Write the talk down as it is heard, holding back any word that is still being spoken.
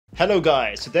Hello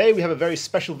guys, today we have a very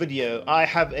special video. I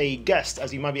have a guest,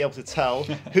 as you might be able to tell.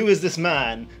 Who is this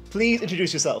man? Please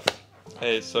introduce yourself.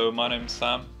 Hey, so my name's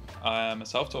Sam. I am a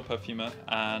self-taught perfumer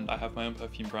and I have my own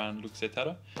perfume brand, Luxe,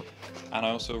 and I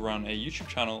also run a YouTube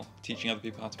channel teaching other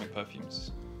people how to make perfumes.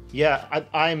 Yeah,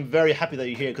 I'm very happy that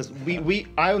you're here because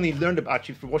I only learned about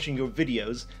you from watching your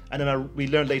videos, and then we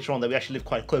learned later on that we actually live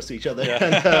quite close to each other.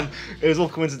 Yeah. And it was all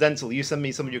coincidental. You sent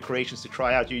me some of your creations to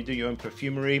try out. You do your own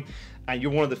perfumery, and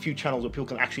you're one of the few channels where people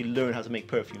can actually learn how to make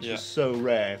perfumes. Yeah. It's so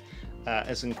rare.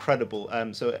 It's incredible.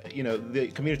 So you know, the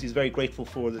community is very grateful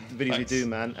for the videos you do,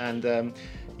 man. And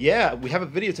yeah, we have a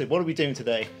video today. What are we doing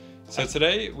today? So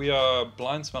today we are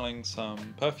blind smelling some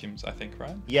perfumes, I think,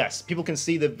 right? Yes, people can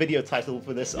see the video title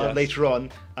for this later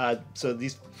on. So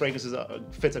these fragrances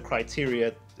fit a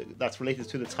criteria that's related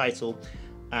to the title,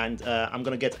 and I'm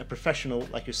going to get a professional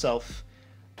like yourself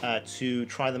to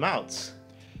try them out.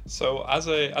 So as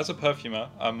a perfumer,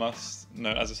 I must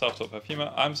know, as a self-taught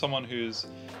perfumer, I'm someone who's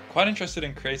quite interested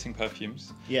in creating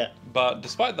perfumes. Yeah. But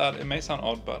despite that, it may sound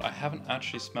odd, but I haven't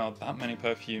actually smelled that many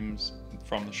perfumes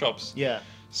from the shops. Yeah.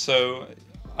 So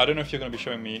I don't know if you're going to be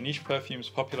showing me niche perfumes,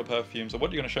 popular perfumes, or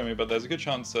what you're going to show me, but there's a good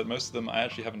chance that most of them I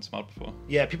actually haven't smelled before.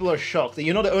 Yeah, people are shocked.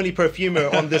 You're not the only perfumer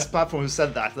on this platform who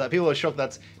said that. People are shocked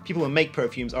that people who make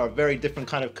perfumes are a very different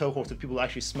kind of cohort of people who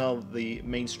actually smell the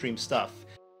mainstream stuff.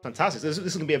 Fantastic. This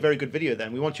is going to be a very good video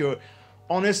then. We want your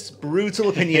honest, brutal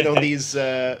opinion on these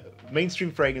mainstream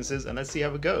fragrances, and let's see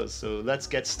how it goes. So let's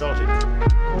get started.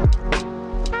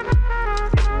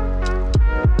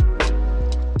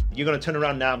 You're going to turn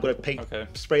around now. I'm going to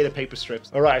spray the paper strips.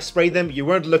 All right, I sprayed them. You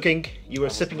weren't looking. You were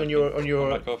sipping on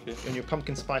your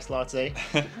pumpkin spice latte.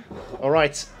 All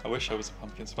right. I wish I was a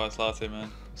pumpkin spice latte, man.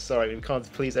 Sorry, we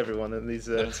can't please everyone in these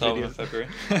videos. February.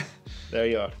 There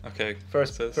you are. Okay.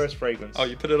 First fragrance. Oh,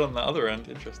 you put it on the other end.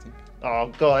 Interesting.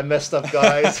 Oh god, I messed up,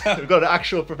 guys. We've got an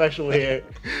actual professional here.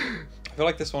 I feel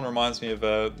like this one reminds me of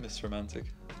Mr. Romantic.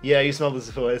 Yeah, you smelled this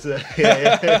before. You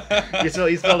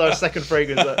smelled our second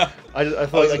fragrance. I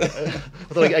thought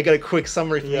I'd get a quick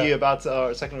summary from you about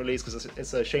our second release because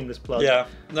it's a shameless plug. Yeah,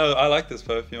 no, I like this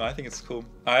perfume. I think it's cool.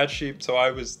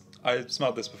 I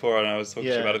smelled this before and I was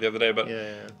talking to you about it the other day, but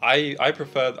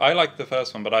I like the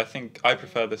first one, but I think I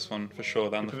prefer this one for sure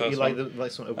than the first one. You like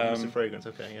this one over Mr. Fragrance,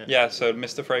 okay, yeah. Yeah, so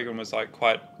Mr. Fragrance was like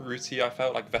quite rooty, I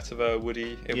felt, like vetiver,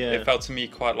 woody. It felt to me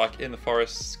quite like in the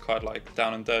forest, quite like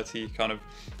down and dirty, kind of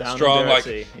strong, like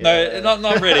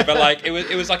not really, but like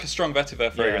it was like a strong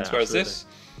vetiver fragrance, whereas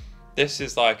this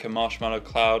is like a marshmallow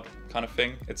cloud kind of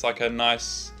thing. It's like a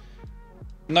nice,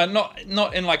 no,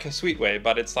 not in like a sweet way,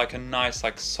 but it's like a nice,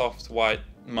 like soft white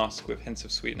musk with hints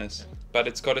of sweetness. But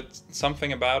it's got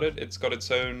something about it. It's got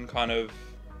its own kind of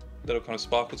little kind of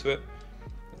sparkle to it,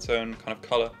 its own kind of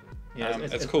color. Yeah,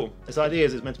 it's cool. Its idea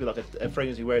is it's meant to be like a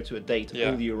fragrance you wear to a date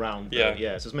all year round.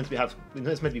 Yeah. So it's meant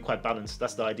to be quite balanced.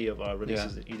 That's the idea of our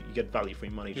releases. Yeah. You get value for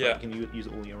your money. You can use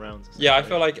it all year round. So yeah, I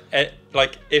feel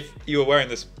like if you were wearing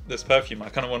this perfume, I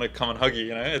kind of want to come and hug you.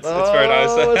 You know, it's very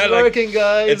nice. It's working,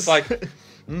 guys. It's like.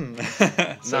 So nice.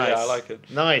 Yeah, I like it.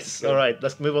 Nice. All right,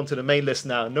 let's move on to the main list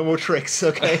now. No more tricks,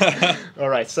 okay? All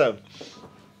right, so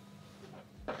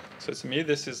to me,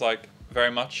 this is like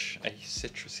very much a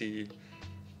citrusy,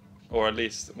 or at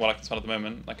least what I can smell at the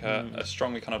moment, like a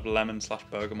strongly kind of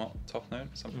lemon/bergamot top note,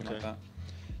 something like that.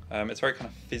 It's very kind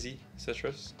of fizzy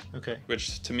citrus,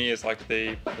 which to me is like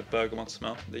the bergamot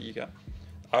smell that you get.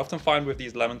 I often find with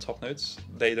these lemon top notes,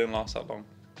 they don't last that long.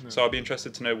 No. So I'd be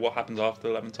interested to know what happens after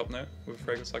the lemon top note with a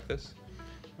fragrance like this.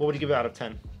 What would you give it out of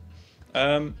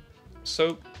 10?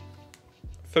 So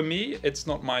for me, it's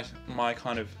not my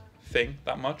kind of thing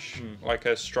that much. Like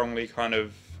a strongly kind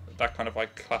of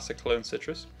like classic Cologne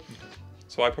citrus.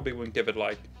 So I probably wouldn't give it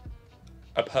like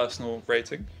a personal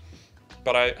rating,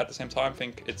 but I at the same time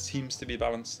think it seems to be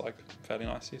balanced like fairly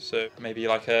nicely. So maybe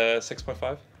like a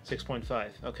 6.5. 6.5.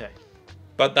 Okay.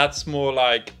 But that's more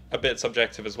like a bit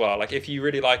subjective as well. Like if you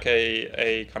really like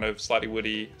a kind of slightly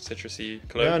woody, citrusy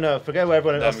Cologne. No, forget what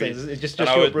everyone else thinks. It's just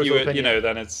your brutal opinion. You know,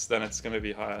 then it's going to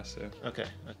be higher. So. Okay.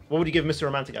 What would you give Mr.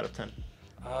 Romantic out of 10?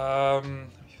 Let me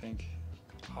think.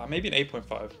 Maybe an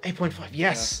 8.5. 8.5.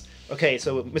 Yes. Yeah. Okay.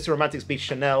 So Mr. Romantic's beats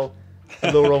Chanel,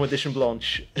 Allure edition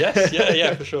Blanche. Yes.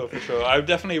 Yeah. For sure. I would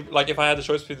definitely like if I had the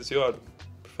choice between the two, I'd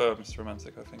prefer Mr.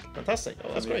 Romantic. I think. Fantastic.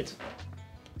 Oh, that's great.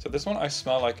 So this one I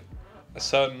smell like a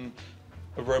certain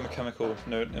aroma chemical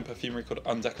note in perfumery called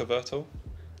undecoverto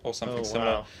or something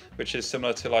similar, which is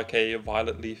similar to like a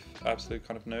violet leaf absolute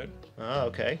kind of note. Oh,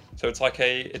 okay. So it's like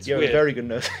it's weird. A very good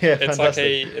note.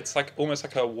 It's like almost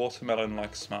like a watermelon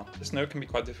like smell. This note can be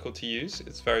quite difficult to use.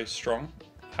 It's very strong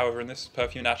However, in this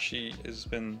perfume, it actually has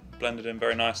been blended in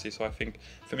very nicely. So I think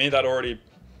for me, that's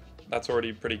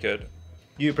already pretty good.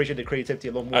 You appreciate the creativity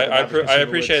a lot more. I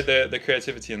appreciate the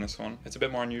creativity in this one. It's a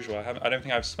bit more unusual. I don't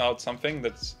think I've smelled something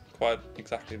that's quite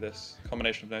exactly this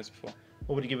combination of notes before.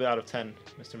 What would you give it out of 10,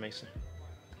 Mr. Mason?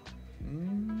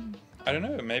 I don't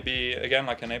know. Maybe again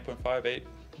like an 8.5, 8,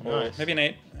 or nice. Maybe an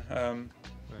 8. Nice.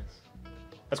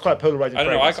 That's quite polarizing. I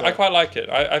don't know. I quite like it.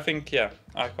 I think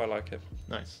I quite like it.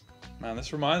 Nice. Man,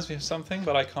 this reminds me of something,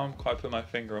 but I can't quite put my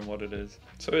finger on what it is.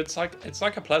 So it's like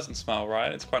a pleasant smell,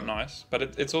 right? It's quite nice, but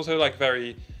it's also like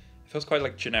it feels quite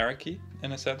like generic-y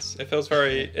in a sense. It feels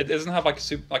it doesn't have like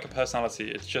a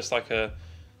personality. It's just like a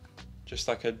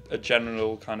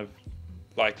general kind of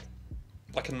like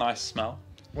a nice smell.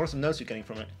 What are some notes you're getting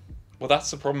from it? Well,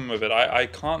 that's the problem with it. I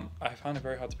find it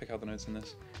very hard to pick out the notes in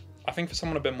this. I think for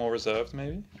someone a bit more reserved,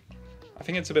 maybe. I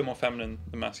think it's a bit more feminine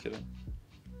than masculine.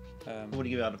 What would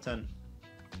you give it out of 10?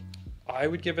 I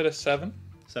would give it a 7.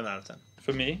 7 out of 10.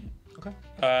 For me. Okay.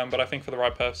 But I think for the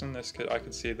right person, I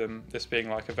could see this being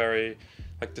like a very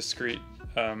like discreet,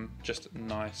 just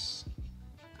nice,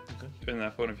 in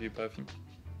their point of view, perfume.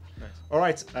 Nice. All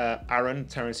right, Aaron,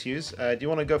 Terence Hughes, do you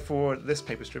want to go for this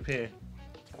paper strip here?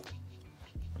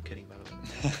 I'm kidding, by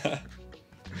the way.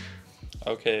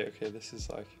 Okay.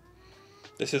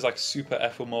 This is like super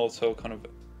ethyl malto kind of.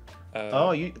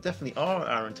 Oh, you definitely are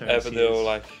Aaron Terence Hughes. Everdil,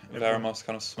 like Veramos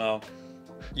kind of smell.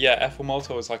 Yeah, ethyl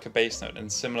malto is like a base note in a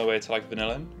similar way to like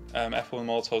vanillin. Ethyl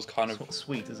malto is kind of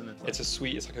sweet, isn't it?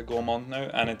 It's like a gourmand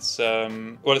note, and it's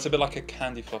it's a bit like a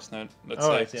candy floss note, let's say.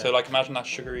 Right, yeah. So like imagine that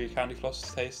sugary candy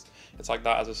floss taste. It's like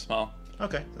that as a smell.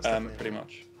 Okay, that's pretty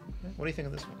much. What do you think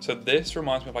of this one? So this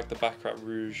reminds me of like the Baccarat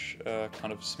Rouge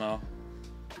kind of smell.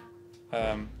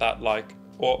 That like,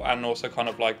 and also kind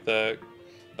of like the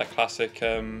classic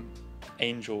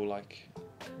angel like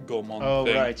gourmand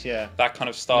thing. Right, yeah. That kind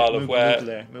of style of where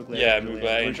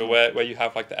Mugler angel, where you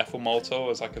have like the ethyl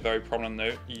malto as like a very prominent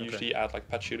note. You usually add like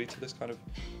patchouli to this kind of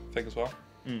thing as well.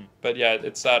 But yeah,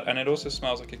 it's that, and it also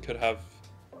smells like it could have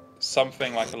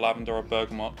something like a lavender or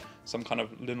bergamot, some kind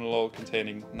of linalool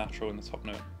containing natural in the top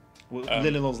note.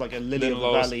 Linalool is like a lily of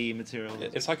the valley material.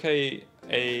 It's like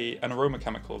an aroma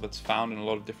chemical that's found in a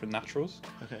lot of different naturals.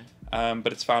 Okay.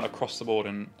 But it's found across the board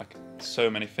in like so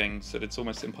many things that it's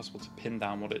almost impossible to pin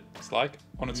down what it's like.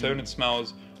 On its own, it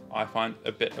smells, I find,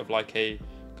 a bit of like a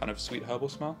kind of sweet herbal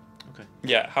smell. Okay.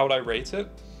 Yeah, how would I rate it?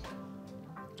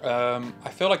 I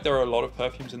feel like there are a lot of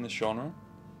perfumes in this genre,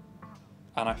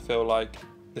 and I feel like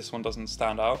this one doesn't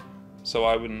stand out, so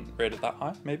I wouldn't rate it that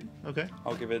high, maybe. Okay.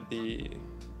 I'll give it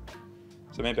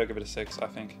So maybe I'll give it a 6, I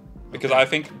think. Because I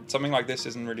think something like this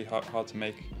isn't really hard to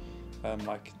make.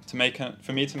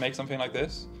 For me to make something like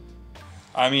this,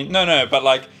 I mean, no, but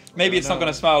like, maybe it's not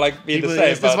going to smell like the same.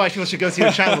 This is why people should go to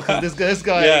your channel, because this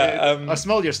guy, yeah, I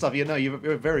smelled your stuff,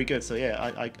 you're very good, so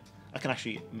yeah, I can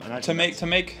actually imagine to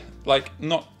make like,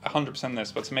 not 100%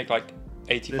 this, but to make like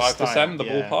 85% the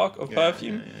ballpark of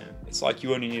perfume, it's like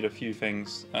you only need a few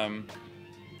things, and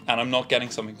I'm not getting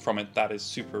something from it that is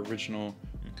super original,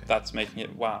 that's making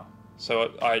it wow.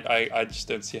 So I just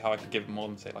don't see how I could give it more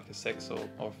than say like a 6 or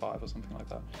a 5 or something like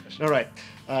that. All right,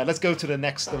 let's go to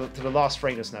the last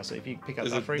fragrance now. So if you pick up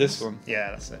that fragrance, this one, yeah,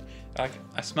 that's it.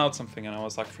 I smelled something and I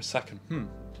was like, for a second,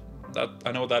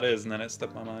 I know what that is, and then it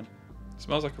slipped my mind. It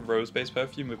smells like a rose-based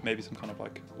perfume with maybe some kind of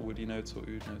like woody notes or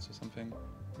oud notes or something.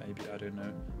 Maybe, I don't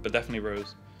know, but definitely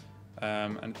rose,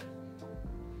 and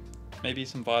maybe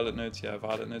some violet notes. Yeah,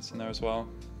 violet notes in there as well.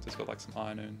 It's got like some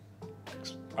iron,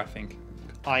 I think.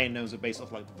 Iron notes are based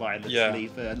off like violet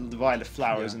leaf, the violet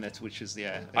flowers in it, which is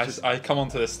I come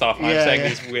onto this stuff. I'm saying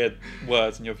these weird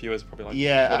words, and your viewers are probably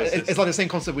like, what is this? It's like the same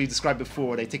concept we described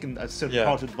before. They've taken a certain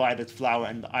part of the violet flower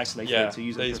and isolated it to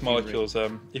use it. These molecules.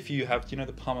 If you have, do you know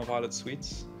the Parma violet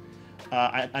sweets?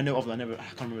 I know of them. I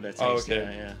can't remember their taste. Oh,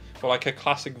 okay. Yeah. Well, like a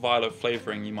classic violet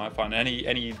flavoring, you might find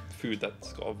any food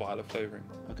that's got a violet flavoring.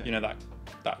 Okay. You know that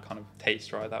kind of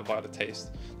taste, right? That violet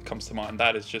taste that comes to mind.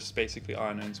 That is just basically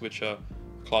iron-ons, which are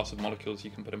a class of molecules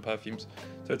you can put in perfumes.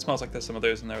 So it smells like there's some of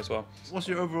those in there as well. What's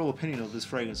your overall opinion of this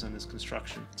fragrance and this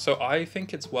construction? So I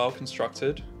think it's well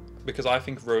constructed, because I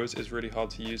think rose is really hard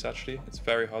to use. Actually, it's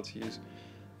very hard to use.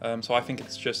 So I think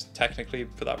it's just technically,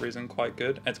 for that reason, quite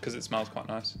good. It's because it smells quite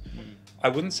nice. I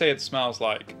wouldn't say it smells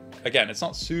like, again, it's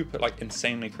not super like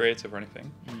insanely creative or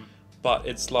anything, but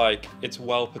it's like, it's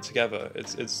well put together.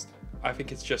 I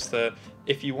think it's just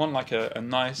if you want like a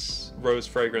nice rose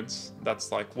fragrance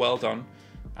that's like well done,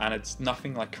 and it's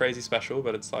nothing like crazy special,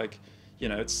 but it's like,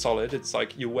 it's solid. It's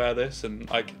like you wear this and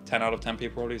like 10 out of 10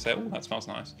 people probably say, oh, that smells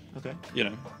nice. Okay.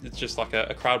 It's just like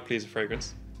a crowd pleaser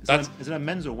fragrance. Is it a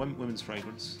men's or women's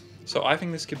fragrance? So I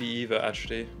think this could be either,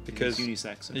 actually, because it's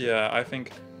unisex. Yeah, I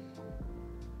think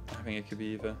it could be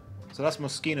either. So that's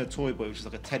Moschino Toy Boy, which is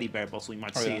like a teddy bear bottle you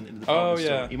might see in the department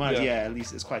store. You might, at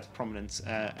least it's quite prominent.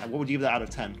 And what would you give that out of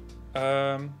 10?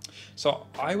 So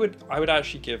I would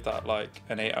actually give that like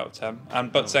an 8 out of 10.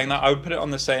 But saying that, I would put it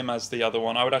on the same as the other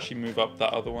one. I would actually move up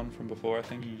that other one from before, I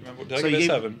think. Remember, did I give it a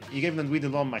 7? You gave them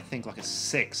Nuit, I think like a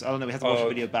 6. I don't know, we have to watch the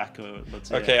video back.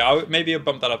 But, okay, I would maybe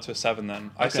bump that up to a 7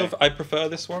 then. I prefer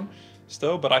this one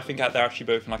still, but I think they're actually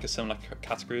both in like a similar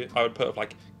category. I would put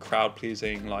like crowd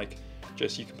pleasing, like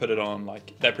just you can put it on,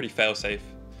 like they're pretty fail safe.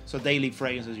 So daily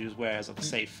fragrances you just wear as like a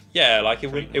safe. Yeah, like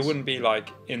it wouldn't be like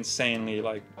insanely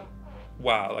like,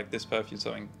 wow, like this perfume's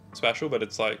something special, but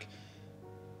it's like,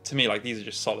 to me, like these are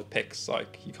just solid picks.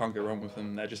 Like you can't go wrong with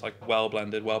them. They're just like well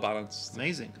blended, well balanced.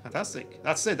 Amazing, fantastic.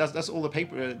 That's it. That's all the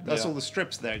paper. That's all the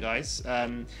strips there, guys.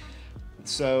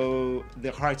 So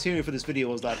the criteria for this video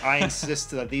was that I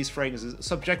insisted that these fragrances,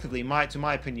 subjectively, to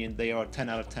my opinion, they are 10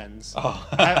 out of 10s. Oh.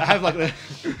 I have like,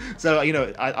 so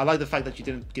I like the fact that you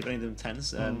didn't give any of them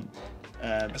 10s.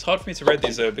 It's hard for me to rate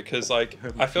these though, because like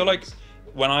I feel like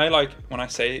when I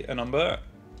say a number,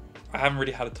 I haven't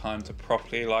really had a time to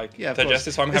properly digest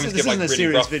it, so I'm having to give like really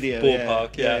rough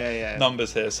ballpark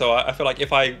numbers here. So I feel like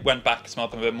if I went back,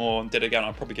 smelled them a bit more, and did it again,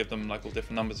 I'd probably give them like all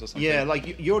different numbers or something. Yeah,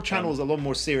 like your channel is a lot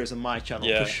more serious than my channel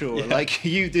for sure. Yeah. Like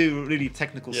you do really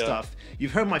technical stuff.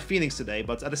 You've heard my feelings today,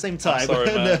 but at the same time, sorry,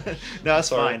 man. no, that's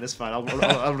fine. That's fine.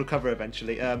 I'll recover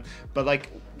eventually. But like,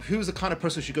 who's the kind of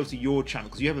person who should go to your channel?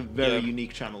 Because you have a very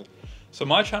unique channel. So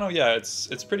my channel,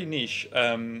 it's pretty niche.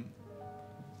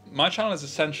 My channel is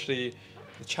essentially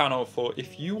the channel for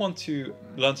if you want to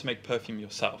learn to make perfume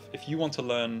yourself, if you want to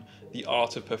learn the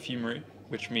art of perfumery,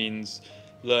 which means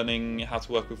learning how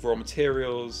to work with raw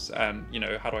materials and,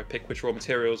 how do I pick which raw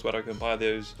materials, where do I go and buy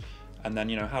those, and then,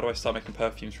 how do I start making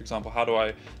perfumes, for example, how do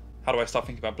I start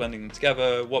thinking about blending them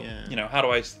together, how do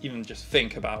I even just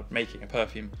think about making a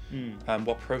perfume,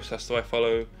 what process do I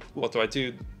follow, what do I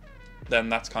do, then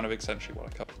that's kind of essentially what I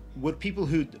cover. Would people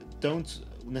who don't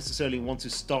necessarily want to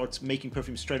start making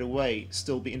perfume straight away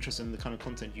still be interested in the kind of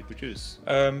content you produce?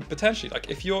 Potentially, like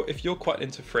if you're quite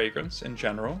into fragrance in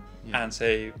general, and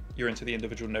say you're into the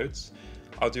individual notes,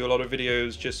 I'll do a lot of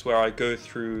videos just where I go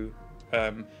through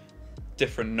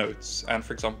different notes and,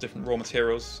 for example, different raw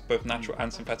materials, both natural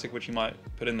and synthetic, which you might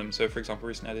put in them. So for example,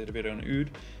 recently I did a video on oud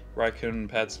where I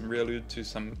compared some real oud to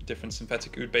some different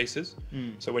synthetic oud bases.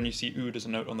 So when you see oud as a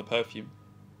note on the perfume,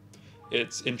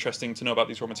 it's interesting to know about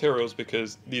these raw materials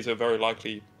because these are very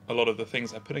likely a lot of the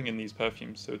things they're putting in these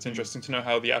perfumes. So it's interesting to know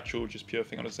how the actual just pure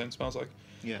thing on its own smells like.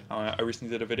 Yeah. I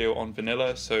recently did a video on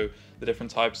vanilla, so the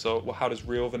different types of, how does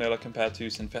real vanilla compare to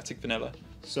synthetic vanilla?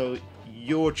 So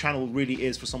your channel really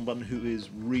is for someone who is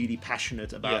really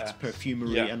passionate about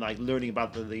perfumery and like learning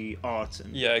about the art.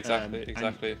 And,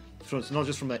 exactly. And not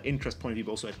just from an interest point of view,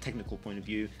 but also a technical point of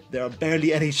view. There are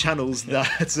barely any channels that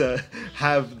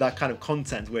have that kind of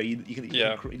content where you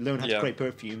can learn how to create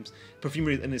perfumes.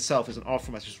 Perfumery in itself is an art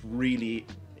form that's just really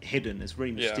hidden. It's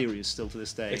very mysterious still to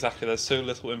this day. Exactly. There's so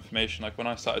little information. Like when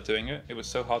I started doing it, it was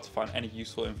so hard to find any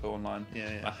useful info online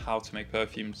about how to make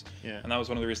perfumes. And that was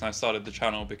one of the reasons I started the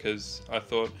channel, because I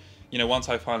thought, once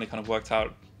I finally kind of worked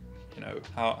out,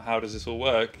 how does this all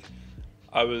work,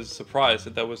 I was surprised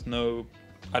that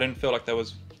I didn't feel like there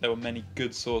were many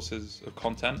good sources of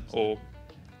content or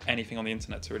anything on the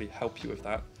internet to really help you with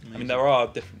that. Amazing. I mean, there are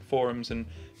different forums and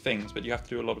things, but you have to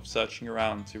do a lot of searching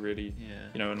around to really,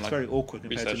 and it's very awkward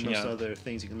compared to most other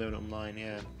things you can learn online.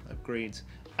 Agreed.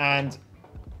 And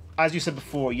as you said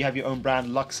before, you have your own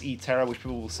brand, Luxe E Terra, which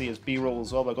people will see as B-roll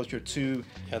as well. But I got your two.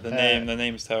 Yeah, the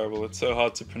name's terrible. It's so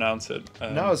hard to pronounce it.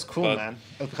 No, it's cool, man.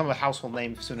 It'll become a household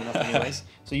name soon enough, anyways.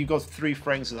 So you got 3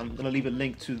 fragrances. I'm going to leave a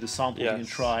link to the sample you can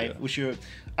try, which you're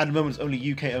at the moment it's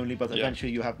only UK only, but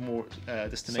eventually you have more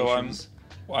destinations.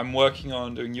 So I'm working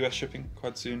on doing US shipping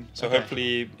quite soon. So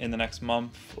hopefully in the next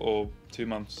month or 2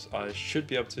 months, I should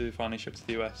be able to finally ship to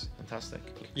the US. Fantastic.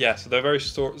 Yeah, so they're very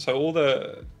so all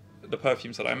the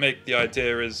perfumes that I make, the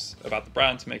idea is about the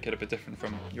brand to make it a bit different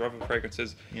from your other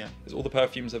fragrances. Is all the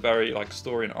perfumes are very like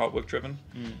story and artwork driven.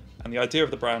 And the idea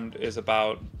of the brand is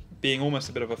about being almost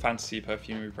a bit of a fantasy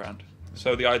perfumery brand.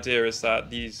 So the idea is that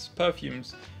these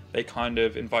perfumes, they kind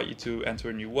of invite you to enter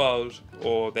a new world,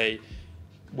 or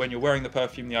when you're wearing the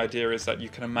perfume, the idea is that you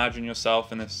can imagine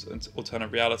yourself in this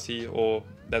alternate reality, or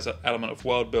there's an element of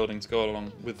world building to go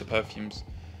along with the perfumes.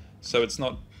 So it's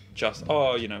not just,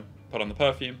 put on the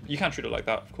perfume. You can treat it like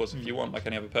that, of course, if you want, like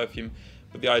any other perfume.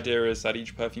 But the idea is that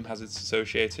each perfume has its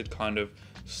associated kind of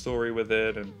story with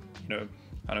it, and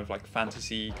kind of like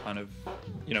fantasy kind of,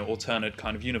 you know, alternate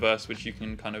kind of universe, which you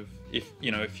can kind of, if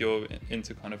you're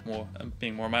into kind of more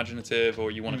being more imaginative,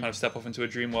 or you want to kind of step off into a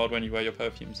dream world when you wear your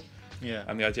perfumes. Yeah.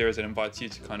 And the idea is it invites you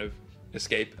to kind of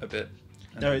escape a bit.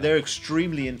 They're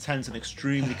extremely intense and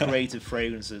extremely creative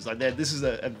fragrances. Like this is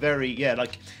a very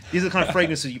like these are the kind of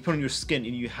fragrances you put on your skin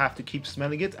and you have to keep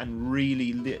smelling it and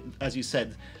really, as you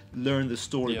said, learn the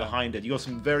story behind it. You got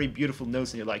some very beautiful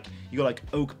notes in here. Like you got like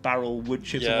oak barrel wood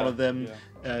chips in one of them,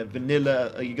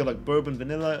 vanilla. You got like bourbon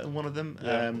vanilla in one of them.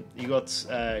 You got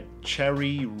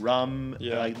cherry, rum.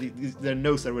 Like there are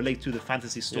notes that relate to the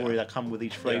fantasy story that come with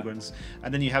each fragrance.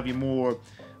 And then you have your more,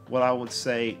 what I would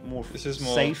say, more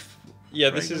safe. Yeah,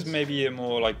 this is maybe a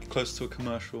more like close to a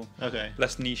commercial. Okay.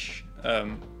 Less niche,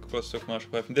 close to a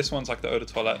commercial perfume. This one's like the Eau de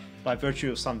Toilette. By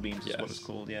Virtue of Sunbeams is what it's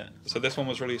called, yeah. So this one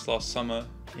was released last summer.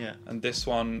 Yeah. And this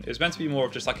one is meant to be more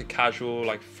of just like a casual,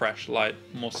 like fresh, light,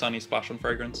 more sunny splash on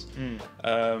fragrance.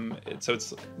 So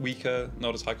it's weaker,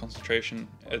 not as high concentration.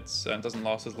 It doesn't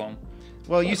last as long.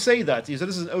 Well, you say that. So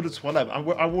this is an Eau de Toilette.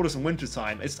 I wore this in winter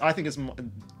time. I think it's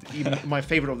even my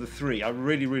favorite of the three. I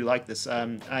really, really like this.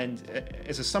 And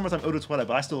it's a summertime Eau de Toilette,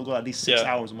 but I still got at least 6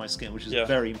 hours on my skin, which is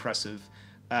very impressive.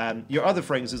 Your other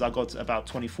fragrances, I got about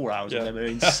 24 hours on them. They're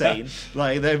insane.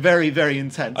 Like they're very, very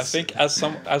intense. I think as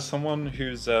someone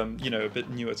who's a bit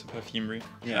newer to perfumery,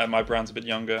 my brand's a bit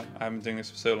younger. I haven't been doing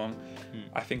this for so long.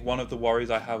 I think one of the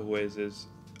worries I have always is,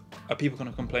 are people going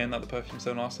to complain that the perfumes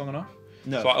don't last long enough?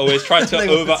 No. So I always try to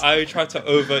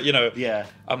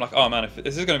I'm like, oh man, if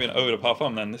this is going to be an eau de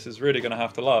parfum, then this is really going to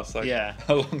have to last like a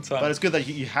long time. But it's good that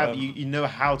you know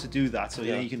how to do that, so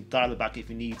you can dial it back if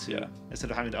you need to, instead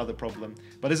of having the other problem.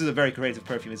 But this is a very creative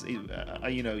perfume. It's, you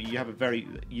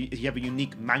have a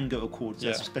unique mango accord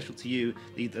that's special to you.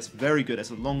 That's very good. It's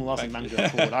a long-lasting mango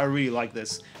accord. I really like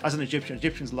this. As an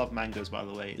Egyptians love mangoes, by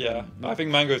the way. Yeah, I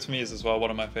think mango to me is as well one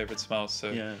of my favorite smells.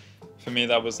 So for me,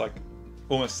 that was like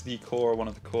almost the core, one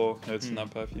of the core notes in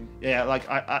that perfume. Yeah, like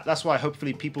that's why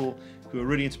hopefully people who are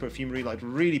really into perfumery, like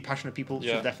really passionate people,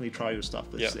 should definitely try your stuff.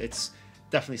 It's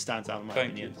definitely stands out in my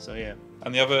opinion. So yeah.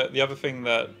 And the other thing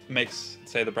that makes,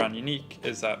 say, the brand unique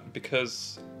is that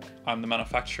because I'm the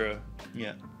manufacturer,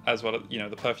 as well as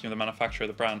the perfume, the manufacturer,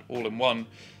 the brand, all in one,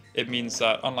 it means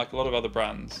that unlike a lot of other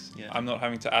brands, I'm not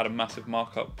having to add a massive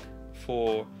markup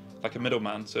for like a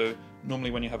middleman. So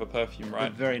normally when you have a perfume,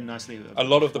 right, very nicely, a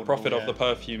lot of the profit of the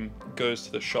perfume goes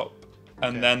to the shop,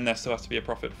 and then there still has to be a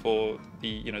profit for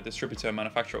the distributor,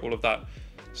 manufacturer, all of that.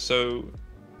 So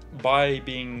by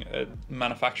being a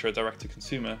manufacturer direct to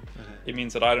consumer, it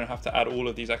means that I don't have to add all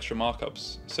of these extra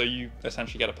markups. So you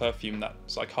essentially get a perfume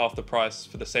that's like half the price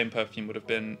for the same perfume would have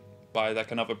been by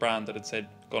like another brand that had said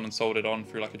gone and sold it on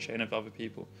through like a chain of other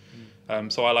people.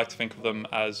 So I like to think of them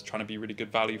as trying to be really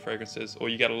good value fragrances, or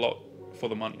you get a lot for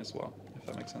the money as well, if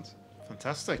that makes sense.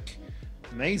 Fantastic.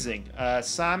 Amazing.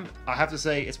 Sam, I have to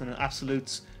say it's been an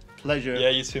absolute pleasure. Yeah,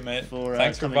 you too, mate.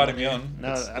 Thanks for inviting me on. No,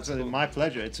 absolutely, cool. My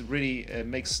pleasure. It's really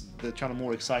makes the channel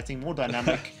more exciting, more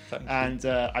dynamic, and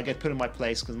I get put in my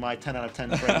place because my 10 out of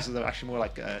 10 fragrances are actually more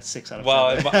like 6 out of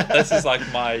 10. Well, this is like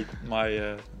my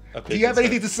do you have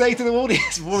anything to say to the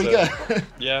audience before we go?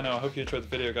 Yeah, no, I hope you enjoyed the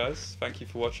video, guys. Thank you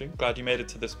for watching. Glad you made it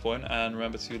to this point, and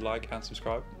remember to like and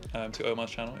subscribe to Omar's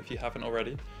channel if you haven't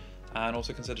already, and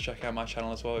also consider checking out my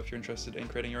channel as well if you're interested in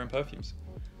creating your own perfumes.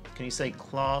 Can you say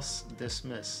class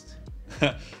dismissed?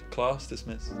 Class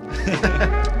dismissed.